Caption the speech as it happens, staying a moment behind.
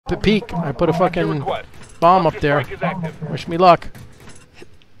peek. I put a fucking bomb up there. Wish me luck.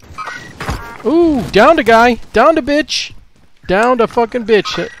 Ooh, down to guy. Down to bitch. Down to fucking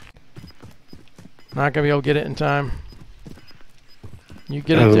bitch. Not gonna be able to get it in time. You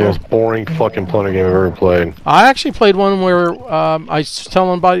get it there. The most boring fucking plunder game I've ever played. I actually played one where I was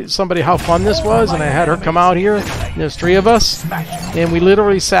telling somebody how fun this was, and I had her come out here. And there's 3 of us, and we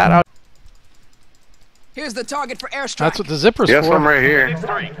literally sat out. Here's the target for airstrike. That's what the zipper's Yes, for. I'm right here.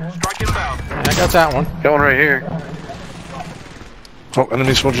 I got that one. Got one right here. Oh,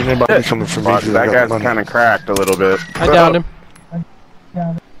 enemy soldier nearby coming from me. That guy's kind of cracked a little bit. I downed him.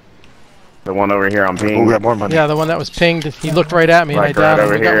 The one over here on ping. We'll grab more money. Yeah, the one that was pinged. He looked right at me, and I downed him.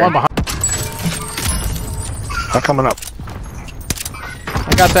 over I got here. one behind. I'm coming up.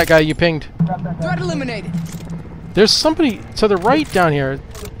 I got that guy you pinged. Threat eliminated. There's somebody to the right down here.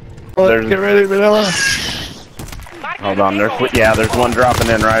 Get ready, Vanilla. Hold on, there's one dropping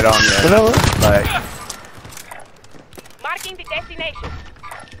in right on you. Vanilla. Right. Marking the destination.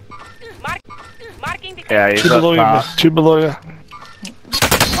 Marking the Yeah, he's Two up below you. top. Two below you.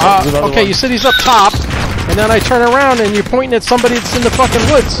 Okay, you said he's up top, and then I turn around and you're pointing at somebody that's in the fucking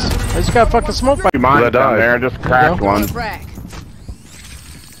woods. I just got fucking smoked by. You mind down there? Just cracked one. Frag.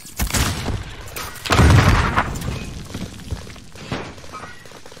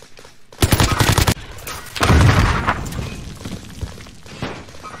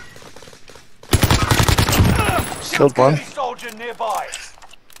 Killed one.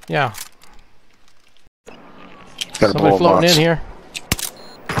 Yeah, Got a somebody bullet floating box. in here.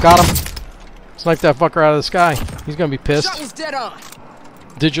 Got him. Snipe that fucker out of the sky. He's gonna be Shot pissed. was dead on.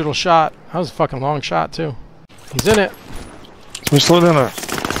 Digital shot. That was a fucking long shot too. He's in it. We slowed down there.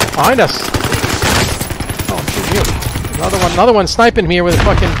 Behind us. Oh, I'm shooting you. Another one sniping me here with a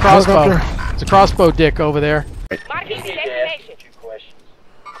fucking crossbow. It's a crossbow dick over there. Marking the destination.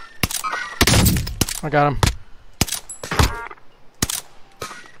 I got him.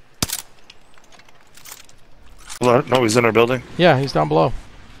 No, he's in our building. Yeah, he's down below.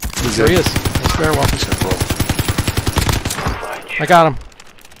 There he is. That's very well. I got him.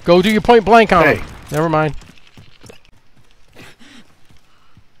 Go do your point blank on him. Never mind.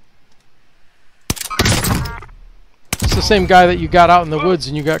 It's the same guy that you got out in the woods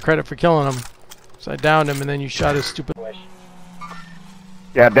and you got credit for killing him. So I downed him and then you shot his stupid...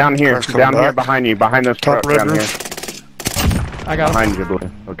 Yeah, down here. Car's coming Down here back. behind you. Behind this Top truck red down here. roof. I got him. Behind you,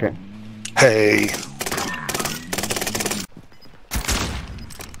 Blue. Okay. Hey.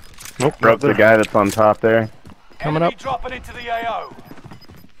 Nope, Broke the guy that's on top there. Coming up. Dropping into the AO.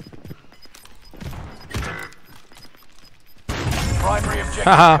 Primary objective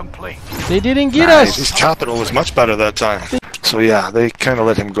Haha. complete. They didn't get His us. capital was much better that time. So yeah, they kind of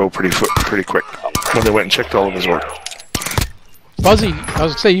let him go pretty quick when they went and checked all of his work. Fuzzy, I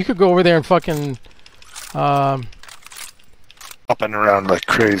was gonna say, you could go over there and fucking... Up and around like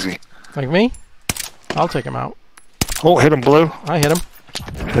crazy. like me? I'll take him out. Oh, hit him blue. I hit him.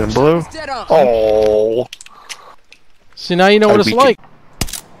 Hit him blue. Dead on. Oh. See, now you know what it's beat like.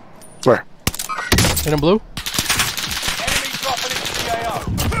 Where? Hit him blue. Enemy dropping into the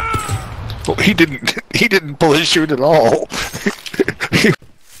AO. Well, he didn't pull his shoot at all.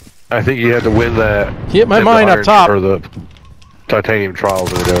 I think you had to win that. He hit my the mine up iron- top. Or the titanium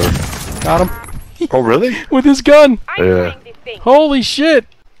trials or whatever. Got him. Oh really? With his gun. I'm Yeah. doing this thing. Holy shit.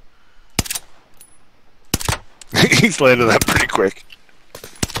 He's landed that pretty quick.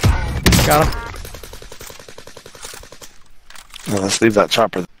 Got him. Well, let's leave that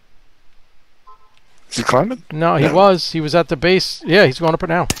chopper. Is he climbing? No, he was. He was at the base. Yeah, he's going up it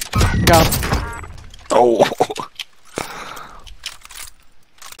now. Got him. Oh.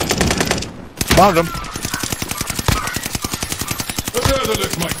 Found him.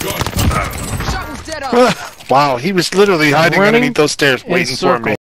 Shot was dead on. Wow, he was literally hiding running underneath those stairs in waiting for me.